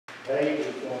Kate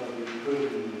is going to be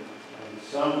putting a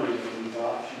summary of these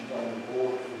options on the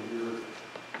board for your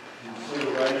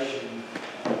consideration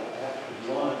after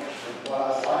lunch. But what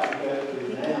I'd like to go through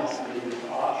now is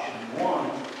option one,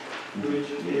 which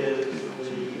is the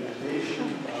addition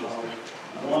of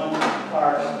one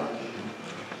fire station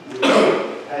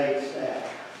with paid staff.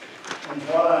 And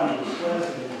what I'm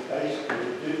discussing is basically a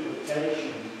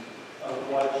duplication of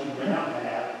what you now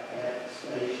have at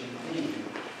Station 10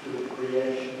 with the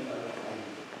creation of a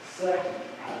second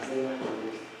identical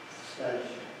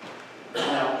station.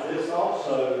 Now, this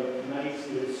also makes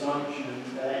the assumption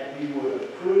that you would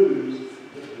approve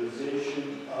the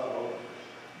position of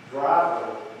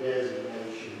driver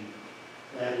designation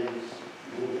that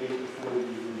will be before you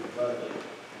in the budget.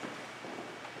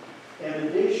 In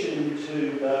addition to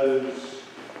those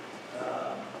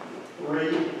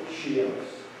 3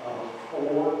 shifts of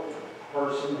 4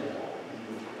 personnel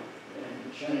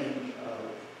and change of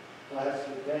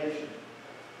classification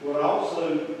would also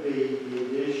be the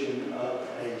addition of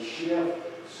a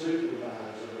shift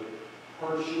supervisor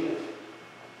per shift.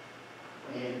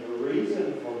 And the reason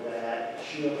for that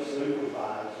shift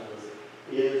supervisor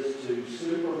is to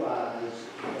supervise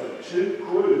the 2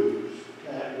 crews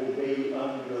that will be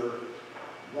under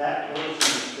that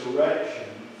person's direction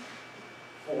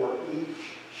for each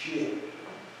shift.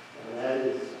 And that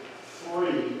is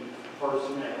 3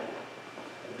 personnel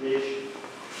addition.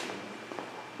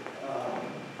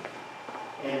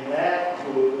 And that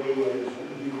will be, as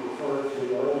you referred to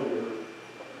earlier,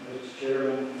 Mr.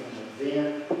 Chairman, an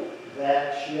event that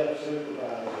shift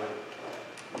supervisor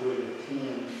would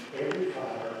attend every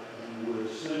fire and would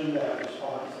assume that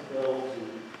responsibility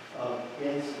of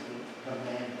incident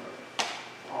commander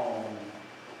on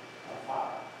a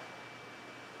fire.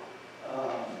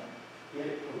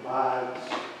 It provides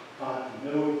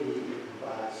continuity, it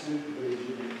provides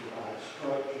supervision, it provides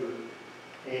structure,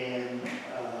 and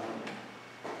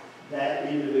that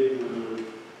individual would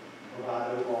provide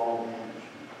overall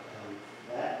management of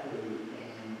that crew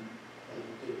and a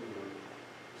particular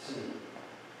scene.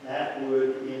 That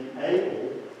would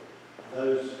enable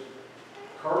those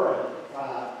current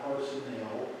 5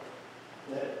 personnel,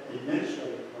 that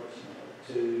administrative personnel,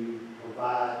 to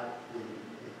provide the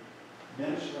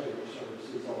administrative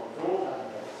services on a full-time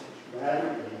basis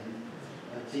rather than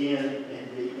attend and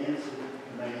be incident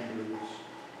commanders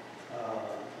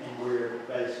and wear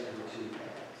basically 2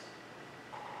 hats.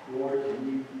 Lord, do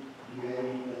you have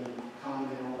anything,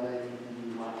 comment on that, anything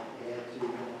you'd like to add to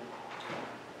that?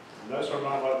 No, sir,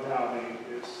 not right now. I mean,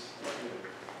 there's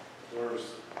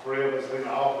 3 of us in the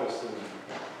office, and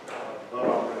but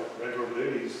on regular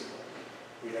duties,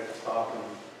 we have to stop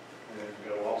and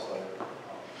go also.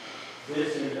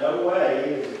 This in no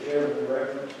way, as the chairman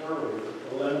referenced earlier,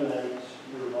 eliminates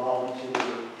your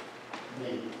volunteer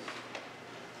needs.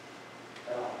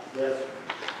 Yes, sir.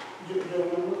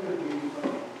 When we look at the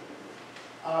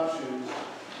options,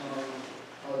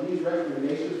 are these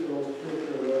recommendations for those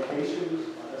particular locations?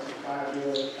 That's a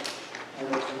 5-year.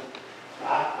 I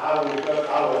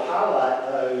will highlight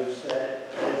those that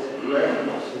as it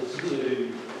references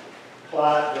to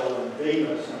Clydeville and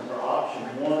Bemis under option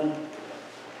 1.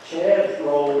 Chad's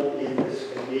role in this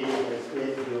committee has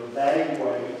been to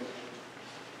evaluate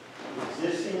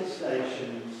existing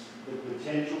stations, the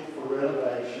potential for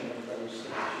renovation of those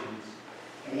stations,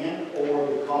 and or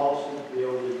the cost of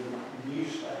building new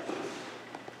stations.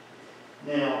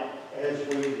 Now, as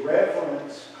we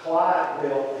reference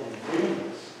Clydeville and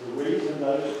Bemis, the reason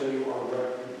those 2 are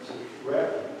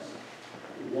referenced,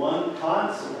 one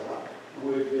concept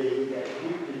would be that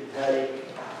you could take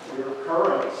your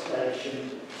current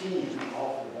station 10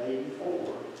 off of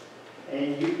 84 and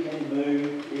you can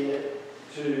move it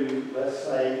to, let's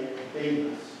say,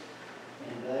 Bemis,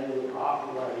 and they will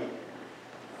operate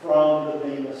from the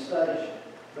Bemis station.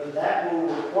 But that will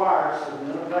require some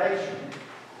renovation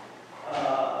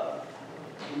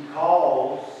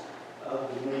because of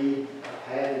the need of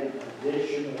having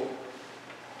additional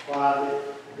private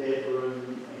bedroom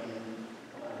and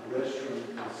restroom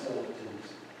facilities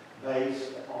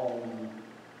based on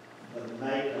the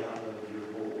makeup of your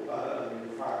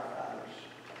firefighters.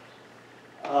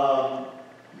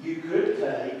 You could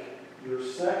take your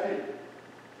second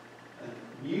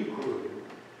new crew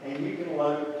and you can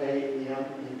locate them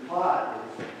in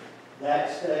Clydeville. That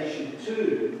station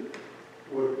 2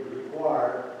 would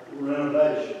require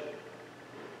renovation.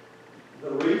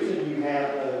 The reason you have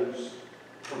those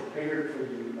prepared for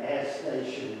you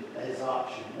as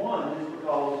option 1 is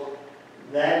because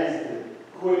that is the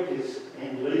quickest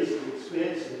and least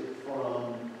expensive from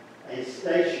a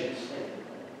station standpoint.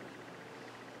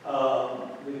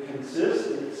 The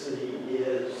consistency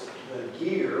is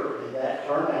that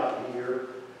turnout here,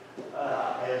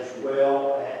 as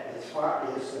well as far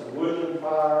as the woodland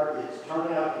fire, it's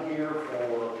turnout here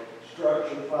for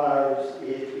structure fires,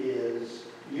 it is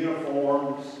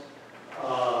uniforms,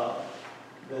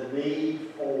 the need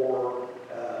for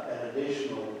an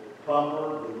additional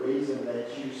pumper. The reason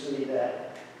that you see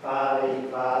that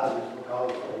 585 is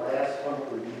because the last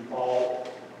pumper you bought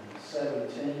in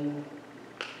 17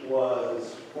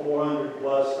 was 400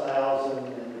 plus thousand,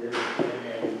 and there's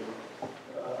been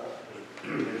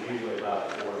There's usually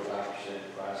about 4 to 5%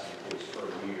 price increase per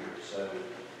year, so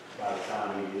by the time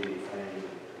you did anything,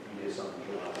 you did something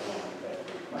July 1, you had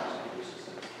to do price increases.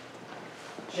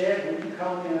 Chad, would you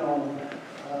comment on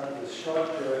the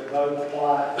structure at both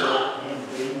White and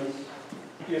Venus?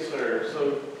 Yes, sir. So,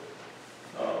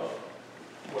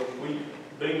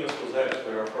 Venus was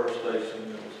actually our first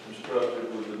station that was constructed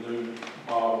with the new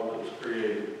model that was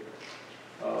created.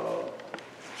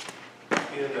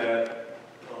 In that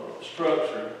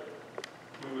structure,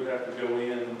 we would have to go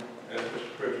in, as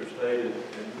Mr. Pritchard stated,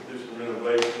 and do some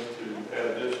renovations to add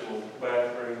additional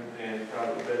bathroom and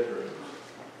private bedrooms,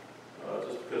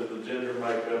 just because of the gender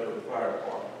makeup of the fire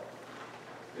department.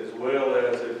 As well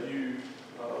as if you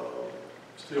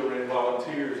still ran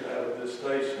volunteers out of this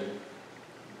station,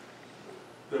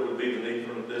 there would be the need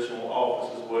for an additional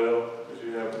office as well, because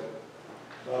you have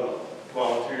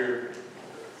volunteer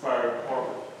fire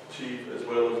department chief as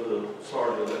well as the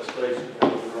sergeant of that station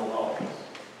have their own office,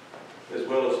 as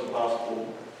well as some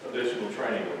possible additional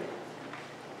training.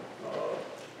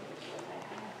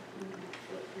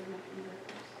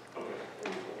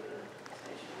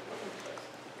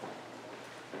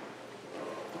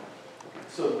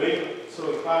 So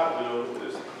in Clyde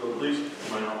is the least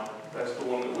amount. That's the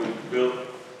one that we built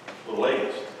the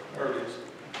latest, earliest.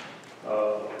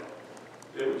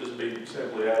 It would just be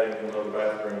simply adding another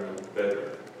bathroom and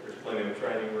bedroom. There's plenty of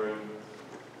training room,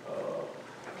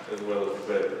 as well as the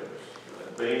bedrooms.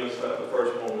 Venus, the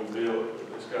first one we built,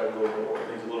 it's got a little more,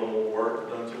 needs a little more work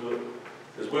done to it.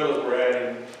 As well as we're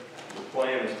adding, the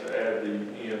plan is to add the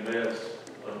EMS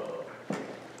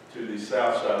to the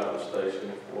south side of the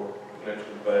station for connection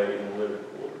to bay and living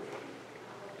quarters.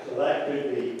 So that could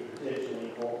be potentially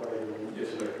incorporated into Yes,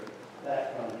 sir.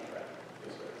 that contract.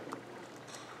 Yes, sir.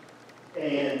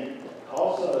 And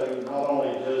also, not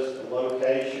only just the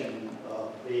location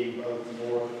of being both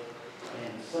north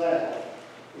and south,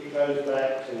 it goes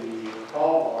back to the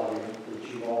call volume that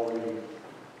you've already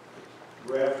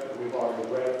we've already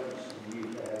referenced, and you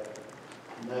have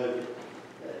noted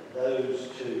that those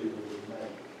two would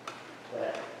make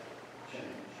that change.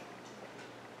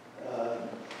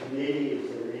 Committee, is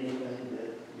there anything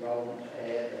that y'all want to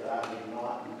add that I have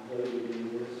not included in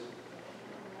this?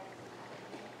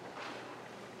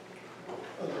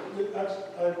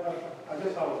 I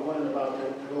guess I was wondering about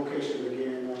the location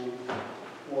again,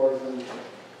 or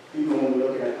even when we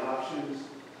look at options,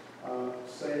 I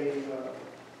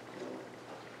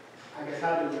guess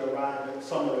how did we arrive at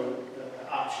some of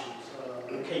the options,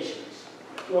 locations?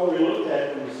 Well, we looked at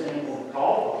it from the standpoint of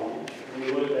call volume, and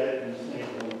we looked at it from the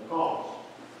standpoint of cost.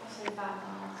 I'll say 5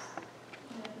 miles.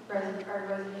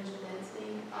 Residential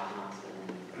density, 5 miles within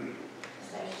the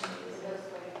station is those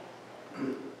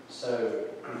way. So,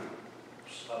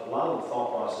 a lot of the thought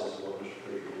process of what Mr.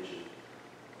 Pritchard mentioned.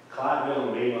 Clyteville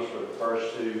and Venus were the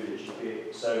first two that you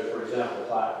picked. So, for example,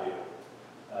 Clyteville.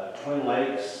 Twin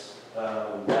Lakes,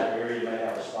 that area may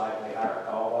have a slightly higher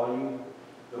call volume,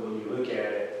 but when you look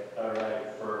at it, all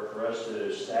right, for us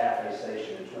to staff a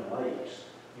station in Twin Lakes,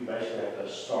 you basically have to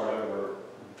start over,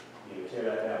 tear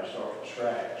that down and start from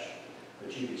scratch.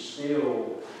 But you could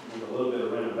still, with a little bit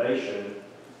of renovation,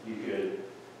 you could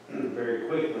very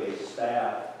quickly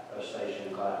staff a station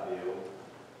in Clyteville.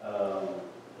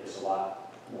 It's a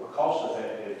lot more cost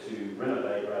effective to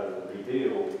renovate rather than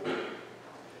rebuild.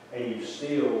 And you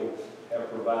still have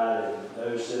provided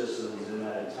those citizens in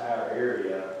that entire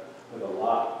area with a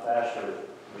lot faster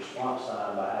response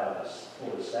time by having a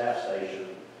fully staffed station.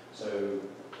 So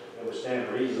it would stand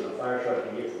to reason a fire truck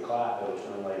can get from Clyteville to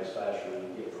Twin Lakes faster than you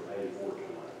can get from 84 to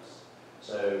Twin Lakes.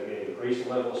 So it increased the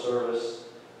level of service.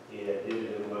 It did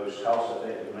it in the most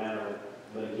cost-effective manner.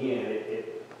 But again,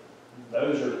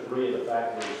 those are 3 of the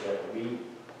factors that we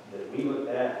looked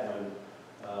at when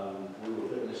we were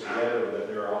putting this together, but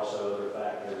there are also other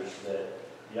factors that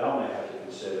y'all may have to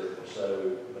consider.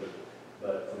 So,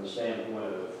 but from the standpoint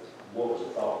of what was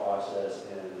the thought process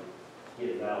and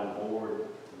getting that on board,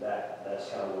 that's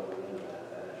kind of what we're into that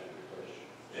answer to your question.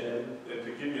 And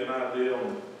to give you an idea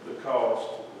on the cost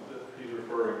that he's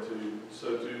referring to,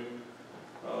 so to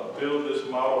build this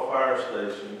model fire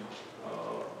station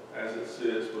as it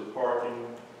sits with parking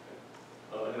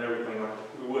and everything like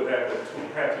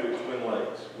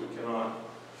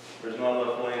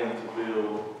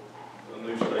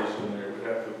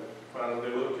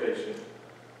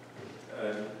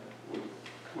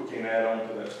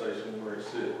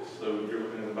So you're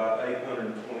looking at about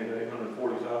 $820,000 to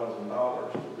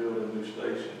 $840,000 to build a new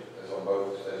station. That's on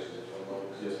both stations at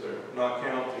Lowndes? Yes, sir. Not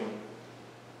counting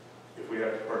if we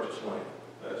have to purchase land.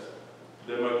 That's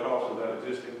demo cost of that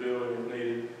existing building if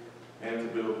needed, and to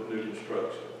build new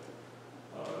construction.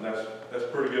 And that's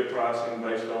pretty good pricing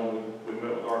based on, we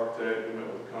met with the architect, we met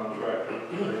with the contractor,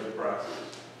 raised the prices.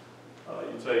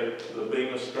 You take the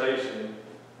Bemis station,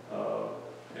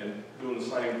 and doing the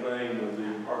same thing with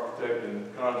the architect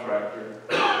and contractor,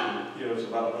 it's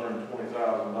about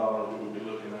 $120,000 we would be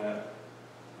looking at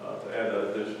to add that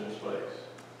additional space.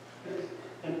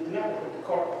 And that would put the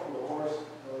cart before the horse,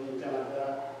 or anything like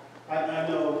that. I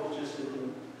know just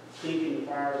in thinking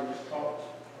prior to this talk,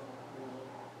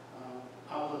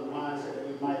 I was of the mindset that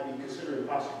we might be considering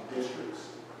possible districts,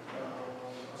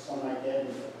 or something like that.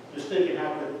 And just thinking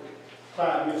how could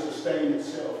Clyde sustain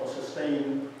itself or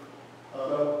sustain,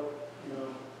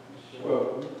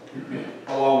 Well,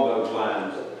 along those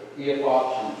lines, if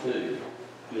option two,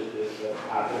 just as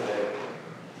hypothetical,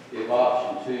 if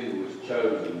option two was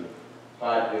chosen,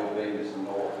 Clydeville, Bemis, and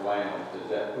North Lowndes, does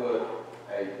that put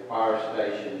a fire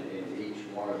station in each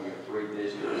one of your 3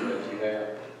 districts that you have?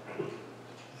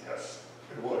 Yes.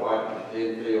 Right,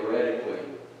 then theoretically,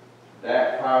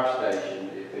 that fire station,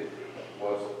 if it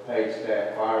was a paid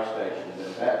staff fire station,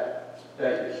 then that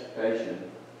station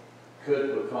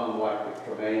could become like the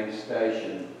command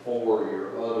station for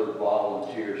your other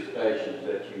volunteer stations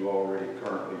that you already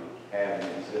currently have in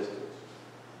existence.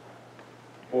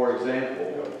 For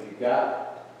example, if you've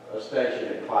got a station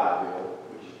at Clydeville,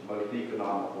 which is the most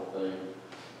economical thing,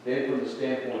 then from the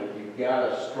standpoint, if you've got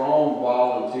a strong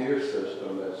volunteer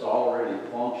system that's already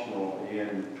functional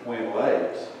in Twin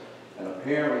Lakes, and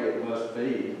apparently it must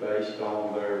be based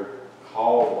on their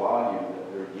call volume that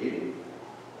they're getting,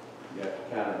 you have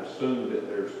to kind of assume that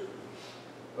there's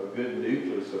a good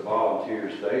nucleus of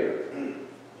volunteers there.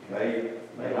 May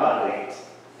not be. 8.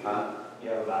 Huh?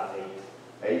 Yeah, about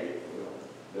 8. 8?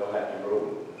 They'll have to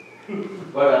grow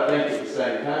it. But I think at the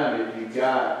same time, if you've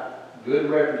got good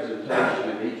representation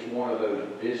in each one of those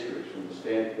districts from the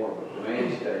standpoint of a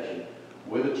command station,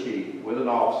 with a chief, with an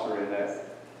officer in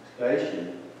that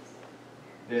station,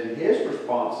 then his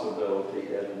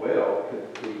responsibility as well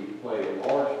could play a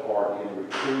large part in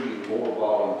recruiting more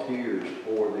volunteers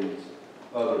for these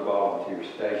other volunteer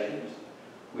stations,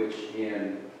 which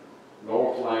in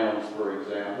North Lowndes, for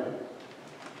example,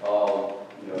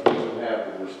 he would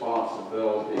have the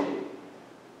responsibility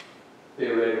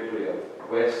theoretically of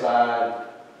West Side,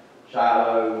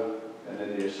 Shiloh, and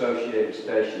then the associated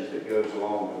stations that goes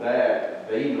along with that.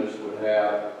 Bemis would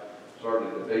have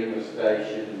certainly the Bemis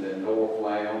station, and then North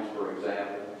Lowndes, for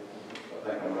example. I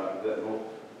think I'm right with that, North?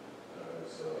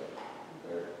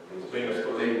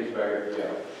 Bemisburg,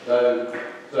 yeah.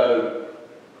 So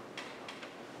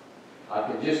I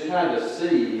can just kind of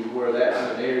see where that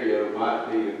scenario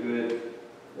might be a good,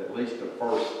 at least a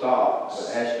first stop. But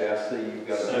Ashley, I see you've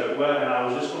got So, well, and I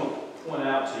was just going to point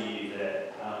out to you that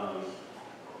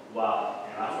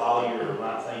and I follow your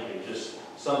line of thinking, just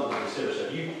something to consider. So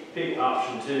if you pick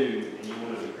option 2 and you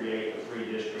wanted to create the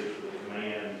 3 districts with a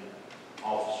command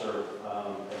officer,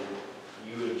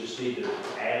 you would just need to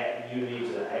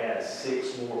add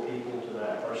 6 more people to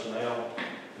that personnel,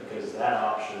 because that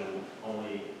option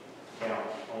only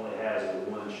has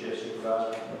the 1 shift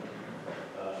supervisor.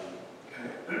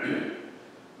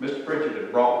 Mr. Pritchard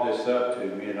had brought this up to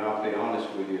me, and I'll be honest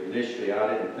with you, initially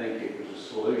I didn't think it was a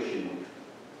solution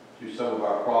to some of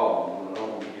our problems, and I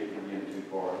don't want to get again too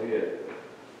far ahead.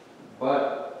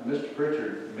 But Mr.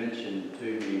 Pritchard mentioned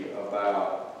to me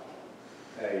about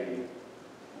a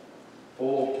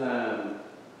full-time,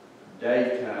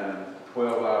 daytime,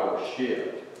 12-hour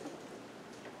shift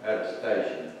at a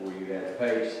station where you had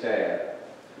paid staff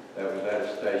that was at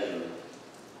a station,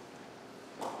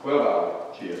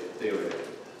 12-hour shift, theoretically.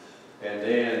 And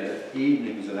then the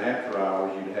evenings and after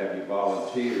hours, you'd have your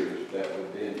volunteers that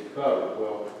would then cover.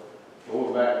 Well,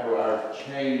 going back to our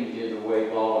change in the way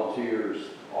volunteers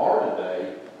are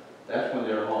today, that's when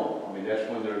they're home. I mean, that's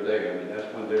when they're there. I mean,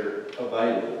 that's when they're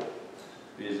available,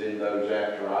 is in those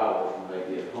after hours when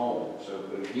they get home. So,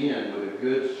 but again, with a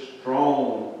good,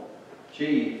 strong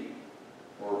chief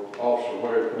or officer,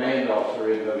 whatever, command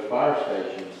officer in those fire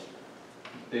stations,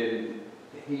 then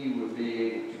he would be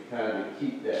able to kind of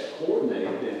keep that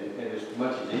coordinated, and as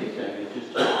much as anything, it's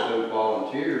just check those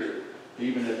volunteers,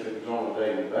 even if it was on a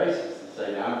daily basis, and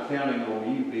say, now I'm counting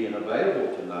on you being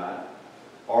available tonight.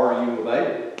 Are you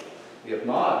available? If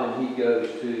not, then he goes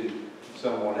to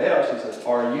someone else and says,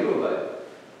 are you available?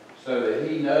 So that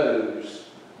he knows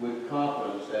with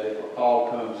confidence that if a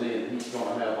call comes in, he's going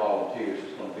to have volunteers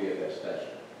that's going to be at that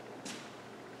station.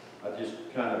 I just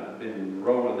kind of been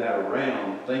rolling that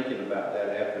around, thinking about that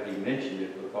after he mentioned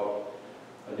it, because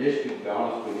initially, to be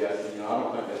honest with you, I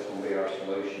don't think that's gonna be our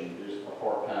solution. Just a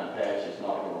part-time patch is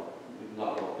not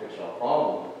gonna fix our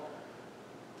problem.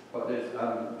 But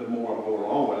the more I go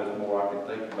along with it, the more I can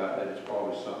think about that it's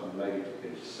probably something maybe to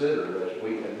consider as we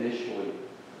initially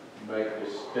make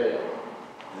this step.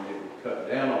 And it would cut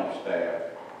down on staff,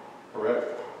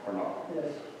 correct or not?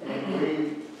 Yes. And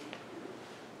we,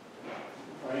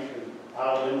 frankly, I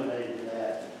eliminated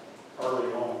that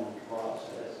early on in the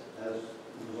process as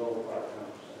a result of our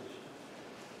conversation.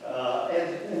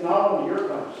 And not only your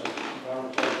conversation,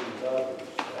 conversations with others,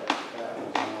 that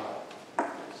was not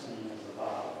seen as a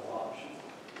viable option.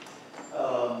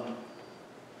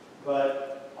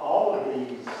 But all of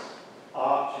these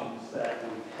options that we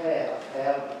have a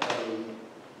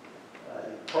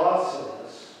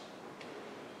process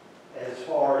as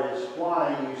far as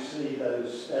why you see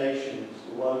those stations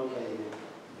located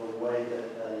the way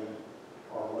that they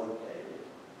are located.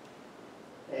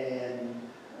 And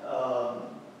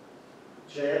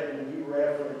Chad, when you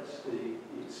referenced the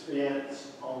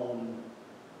expense on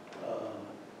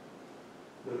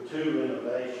the two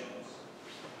renovations,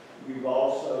 you've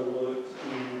also looked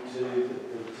into the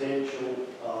potential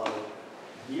of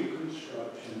new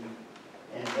construction,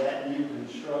 and that new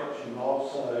construction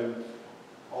also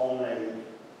on a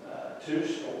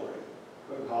two-story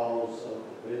because of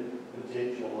the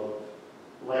potential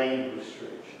of lane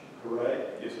restriction,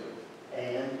 correct? Yes, sir.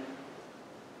 And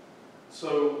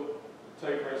So,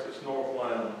 take for instance North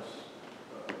Lowndes,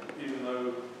 even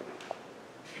though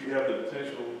you have the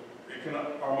potential,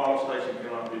 our model station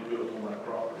cannot be built on that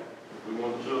property. If we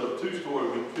wanted to build a two-story,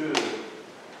 we could,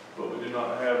 but we do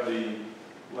not have the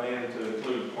land to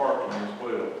include parking as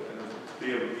well, and to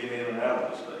be able to get in and out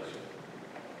of the station.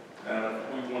 And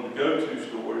if we wanted to go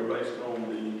two-story based on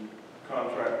the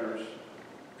contractors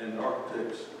and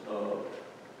architects'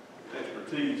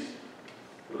 expertise,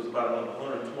 it was about another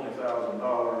 $120,000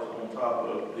 on top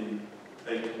of the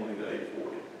 820 to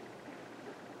 840.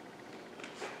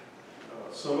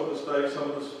 Some of the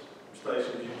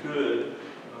stations you could,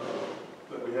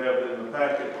 that we have in the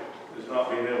packet, is not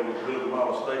being able to build a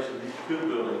model station. You could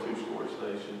build a two-story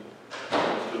station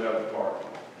and still have the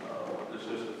parking. There's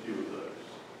just a few of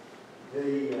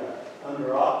those.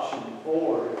 under option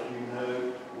 4, if you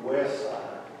know west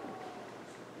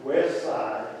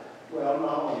side, well,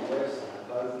 not only west side,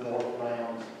 both North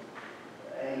Lowndes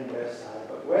and west side,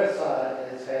 but west side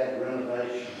has had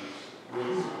renovations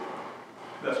recently.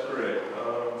 That's correct.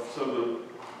 So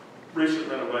the recent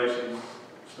renovations,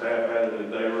 staff added a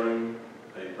day room,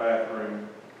 a bathroom,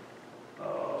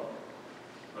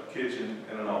 a kitchen,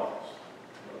 and an office.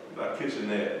 A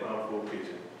kitchenette, not a full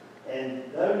kitchen.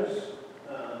 And those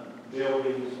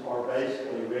buildings are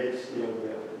basically red steel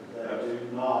buildings that do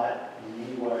not in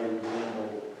any way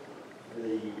resemble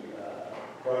the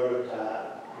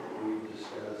prototype that we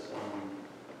discussed on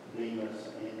Demas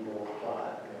and or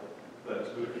Clyde. That's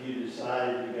good. If you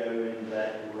decided to go in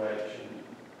that direction,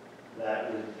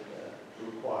 that would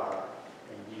require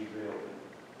a new building.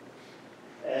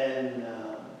 And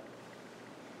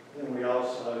then we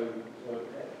also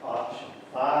looked at option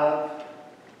 5,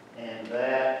 and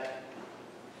that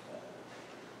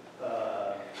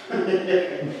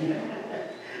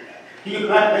you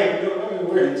might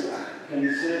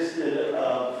consisted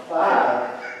of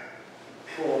 5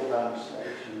 full-time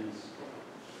stations,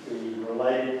 the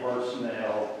related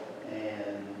personnel,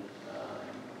 and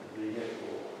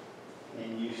vehicle.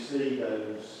 And you see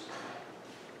those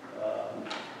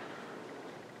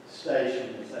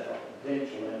stations that are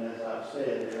potential, and as I've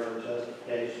said, there are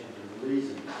justifications and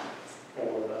reasons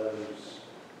for those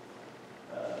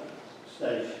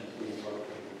stations being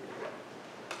located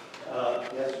there.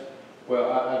 Yes, sir.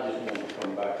 Well, I just want to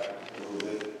come back a little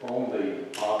bit on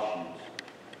the options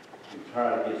and try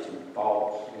to get some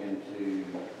thoughts into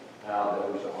how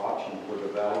those options were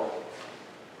developed.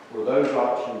 Were those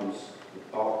options, the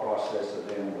thought process of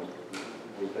them,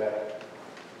 was that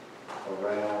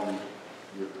around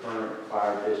your current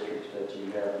fire districts that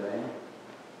you have now?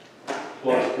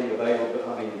 Plus the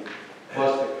available,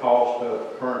 plus the cost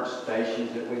of current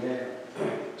stations that we have?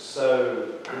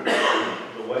 So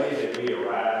the way that we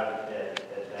arrived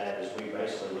at that is we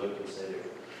basically looked and said,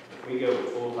 if we go with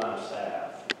full-time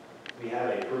staff, we have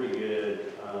a pretty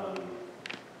good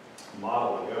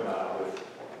model to go by with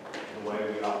the way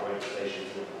we operate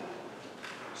stations in that.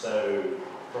 So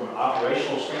from an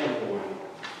operational standpoint,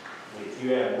 if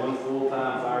you have one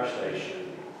full-time fire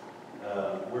station,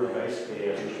 we're basically,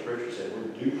 as Mr. Pritchard said,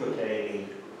 we're duplicating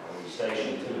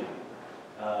Station 2.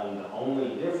 The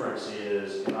only difference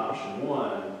is in option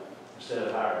 1, instead instead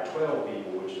of hiring 12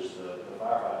 people, which is the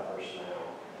firefighter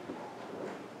personnel,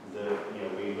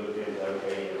 we looked into,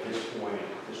 okay, at this point,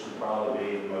 this would probably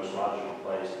be the most logical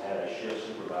place to have a shift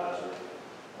supervisor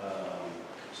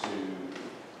to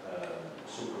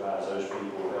supervise those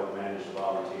people, help manage the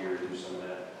volunteers, do some of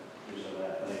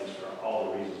that things for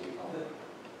all the reasons we talked about.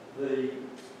 The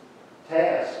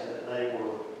task that they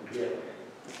were given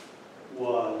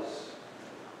was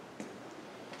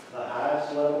the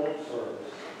highest level of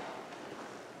service,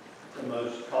 the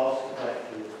most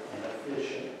cost-effective and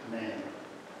efficient manner,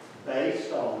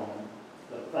 based on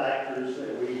the factors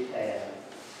that we have,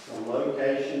 the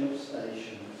location of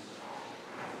stations,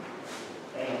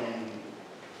 and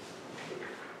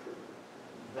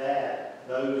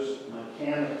those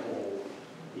mechanical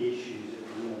issues,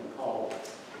 if you want to call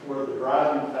it, were the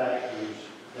driving factors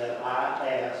that I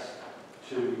asked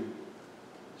to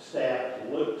staff to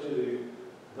look to.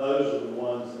 Those are the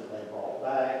ones that they brought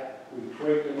back. We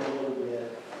tweaked them a little bit,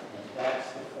 and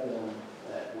that's the form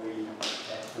that we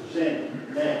have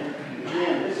presented. Now,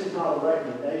 again, this is not a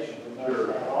recommendation from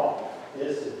us at all.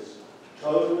 This is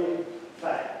totally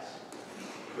facts.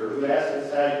 You ask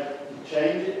us how to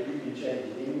change it, you can change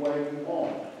it any way you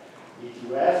want. If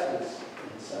you ask us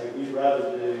and say, we'd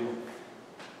rather do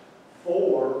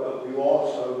 4, but we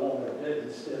also want to do it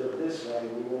instead of this way,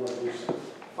 we want to do something,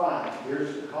 fine,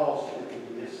 here's the cost that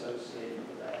could be associated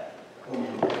with that.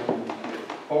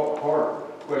 Part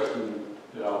of the question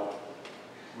that I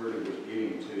really was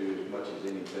getting to as much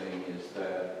as anything is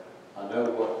that I know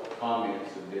what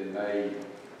comments have been made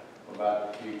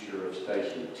about the future of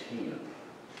Station 10,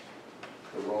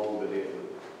 the role that it would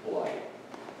play.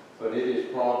 But it is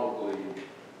probably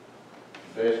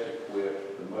best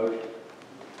equipped, the most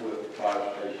equipped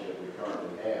fire station that we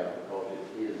currently have, because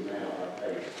it is now a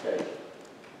paid station.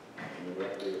 And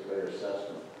that would be a fair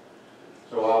assessment.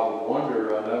 So I would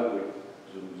wonder, I know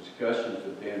some discussions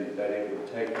have been that it would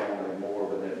take on a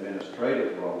more of an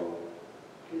administrative role,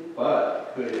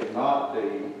 but could it not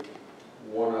be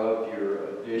one of your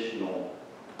additional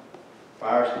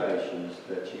fire stations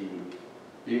that you would,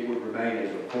 it would remain as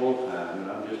a full-time,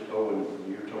 and I'm just going,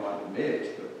 you're talking about the mix,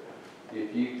 but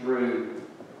if you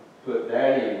put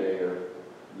that in there,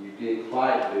 you did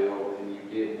Clyteville and you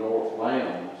did North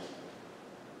Lowndes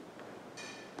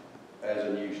as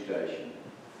a new station,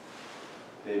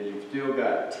 then you've still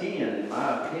got 10, in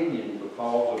my opinion,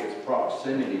 because of its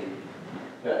proximity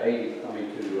to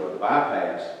the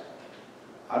bypass.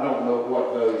 I don't know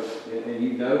what those, and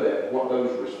you know that, what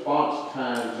those response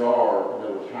times are, in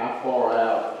other words, how far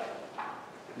out,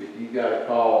 if you got a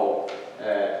call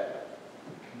at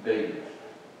B,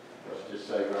 let's just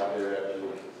say right there at the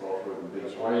crossroad of B,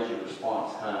 what is your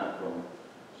response time from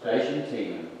Station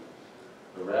 10,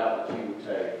 the route that you would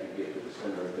take to get to the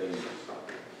center of B?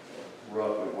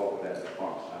 Roughly, what would that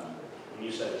response time be? When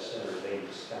you say the center of things,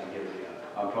 just kind of give me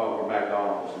I'm talking about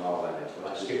McDonald's and all that.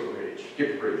 like Skipper Bridge.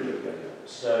 Skipper Bridge, okay.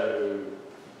 So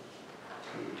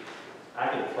I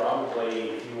could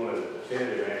probably, if you want a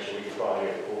definitive answer, we could probably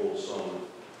pull some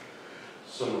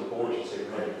reports and see if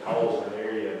maybe calls in the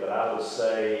area, but I would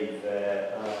say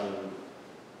that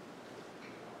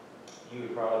you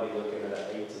would probably be looking at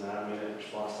an 8 to 9 minute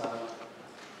response time.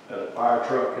 A fire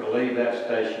truck could leave that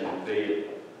station and be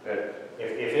at.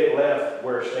 If it left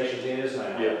where Station 10 is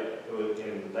now, Yeah. it would,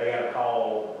 and they got a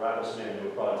call right this minute, it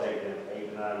would probably take them 8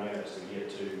 to 9 minutes to get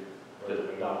to where the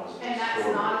McDonald's is. And that's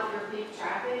not if you're peak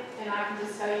traffic, and I can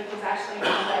just tell you, because actually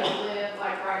they live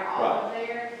like right off of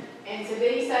there. And to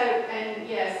be so, and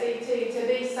yeah, see, to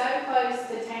be so close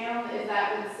to town as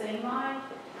that would seem like,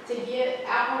 to get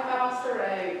out on Foster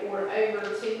Road or over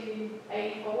to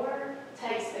 84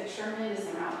 takes a tremendous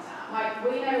amount of time. Like,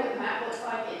 we know what the map looks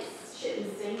like, it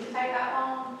shouldn't seem to take that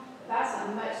long. That's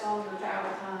a much longer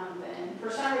travel time than,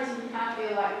 for some reason, you kind of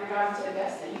feel like you're driving to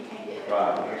Augusta, you can't get there.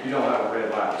 Right, but you don't have a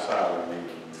red light siren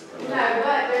either. No,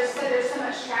 but there's so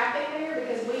much traffic there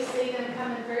because we see them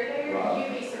coming through there. Right.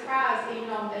 You'd be surprised, even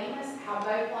on Venus, how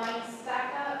both lanes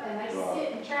stack up and they Right.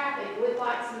 sit in traffic with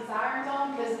lights and sirens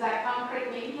on because of that concrete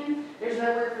median. There's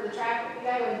nowhere for the traffic to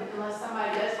go unless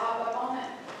somebody does hop up on it.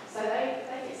 So they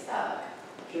get stuck.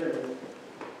 Sure.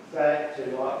 Back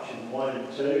to option 1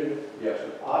 and 2. Yes,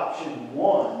 sir. Option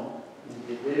 1, in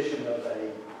the addition of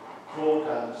a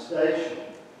full-time station,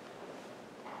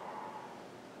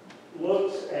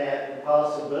 looks at the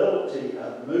possibility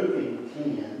of moving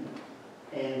 10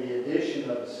 and the addition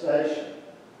of a station.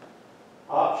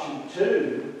 Option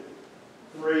 2,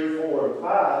 3, 4, and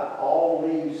 5 all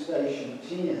leave Station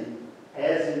 10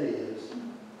 as it is.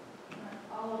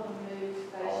 All of them move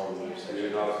All Station of 10. them, so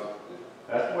you're not,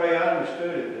 That's the way I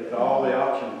understood it, that all the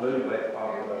options move back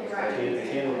off of You're that right. station.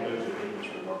 10 would move to B.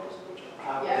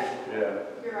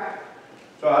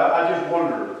 So I just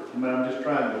wonder, I mean, I'm just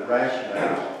trying to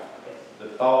rationalize the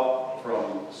thought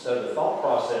from. So the thought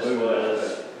process Moving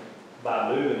was, it.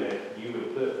 by moving it, you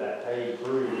would put that paid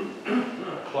crew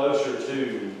closer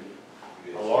to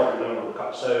a larger number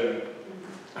of so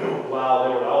while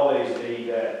there would always be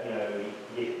that, you know,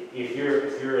 if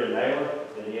you're in Naylor,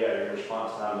 then yeah, your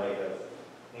response time may have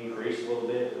increased a little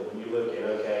bit, but when you look at,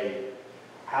 okay,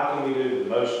 how can we do the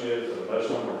most good for the most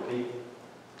number of people?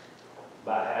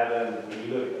 By having, when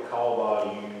you look at the call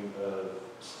volume of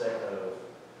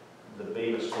the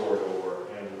Bemis corridor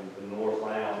and the North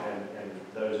Lounge and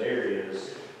those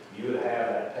areas, you would have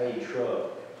that paid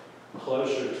truck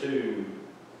closer to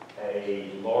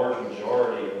a large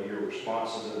majority of your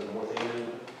responses in the north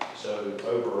end. So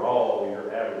overall,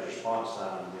 your average response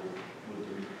time would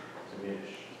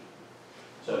diminish.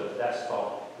 So that's the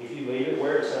thought. If you leave it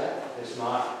where it's at, it's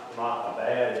not a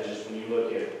bad, it's just when you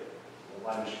look at,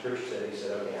 like Mr. Pritchard said, he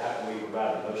said, okay, how can we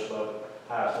provide the most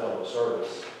highest level of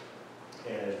service?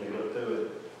 And as we looked through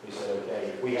it, we said, okay,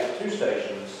 if we have 2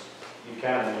 stations, you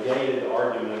kind of negated the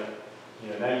argument, you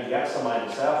know, now you've got somebody in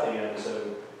the south end,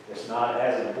 so it's not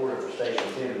as important for Station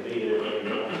 10 to be there when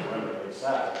you want to run it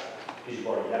inside, because you've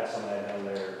already got somebody down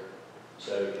there.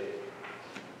 So,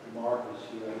 Marcus,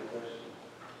 you have a question?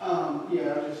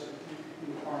 Yeah, I was just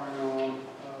inquiring on,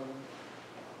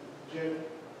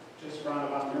 just around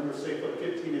about, remember, say for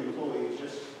 15 employees,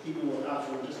 just even with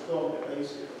option, just throw up the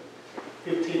basic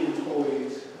 15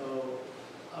 employees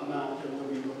amount that we'll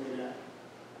be looking at.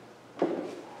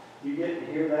 You get to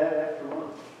hear that after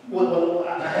lunch? Well, I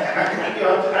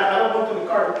don't want to the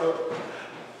cart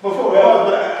before,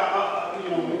 but you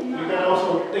know, you can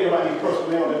also think about these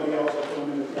personnel that we also throw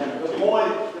in the plan. The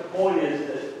point is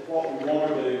that what we want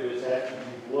to do is after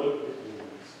you've looked at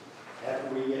these, after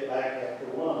we get back after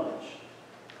lunch,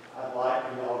 I'd like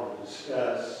y'all to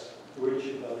discuss which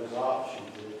of those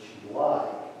options that you like.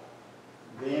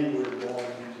 Then we're going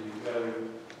to go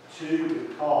to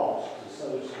the cost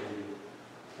associated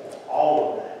for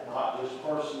all of that, not just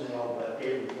personnel, but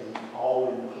everything, all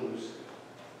inclusive,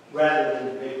 rather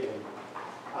than picking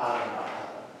item by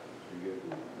item.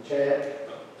 Chad?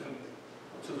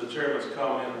 To the chairman's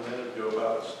comment a minute ago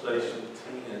about Station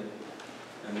 10,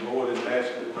 and Lloyd had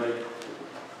asked to make,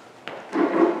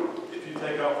 if you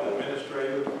take off the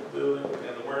administrative building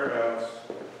and the warehouse,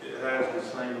 it has the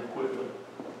same equipment.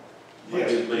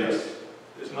 Yes, yes.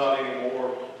 It's not any more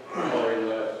Or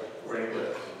less. or any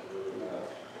less.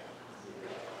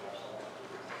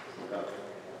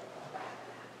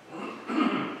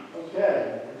 Okay,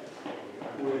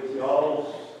 with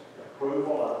y'all's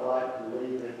approval, I'd like to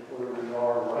leave it where we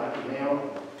are right now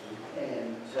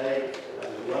and take a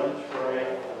lunch break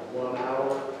of 1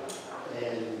 hour.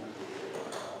 And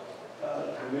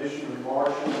Commissioner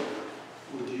Marshall,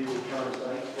 would you return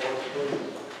thanks for us,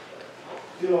 please?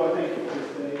 Dear Lord, thank you for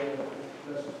this day,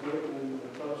 bless the group and the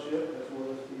fellowship, as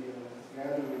well as the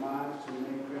gathering of minds to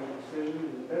make critical decisions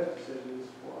and the best decisions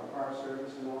for our fire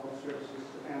service and all the services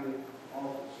to family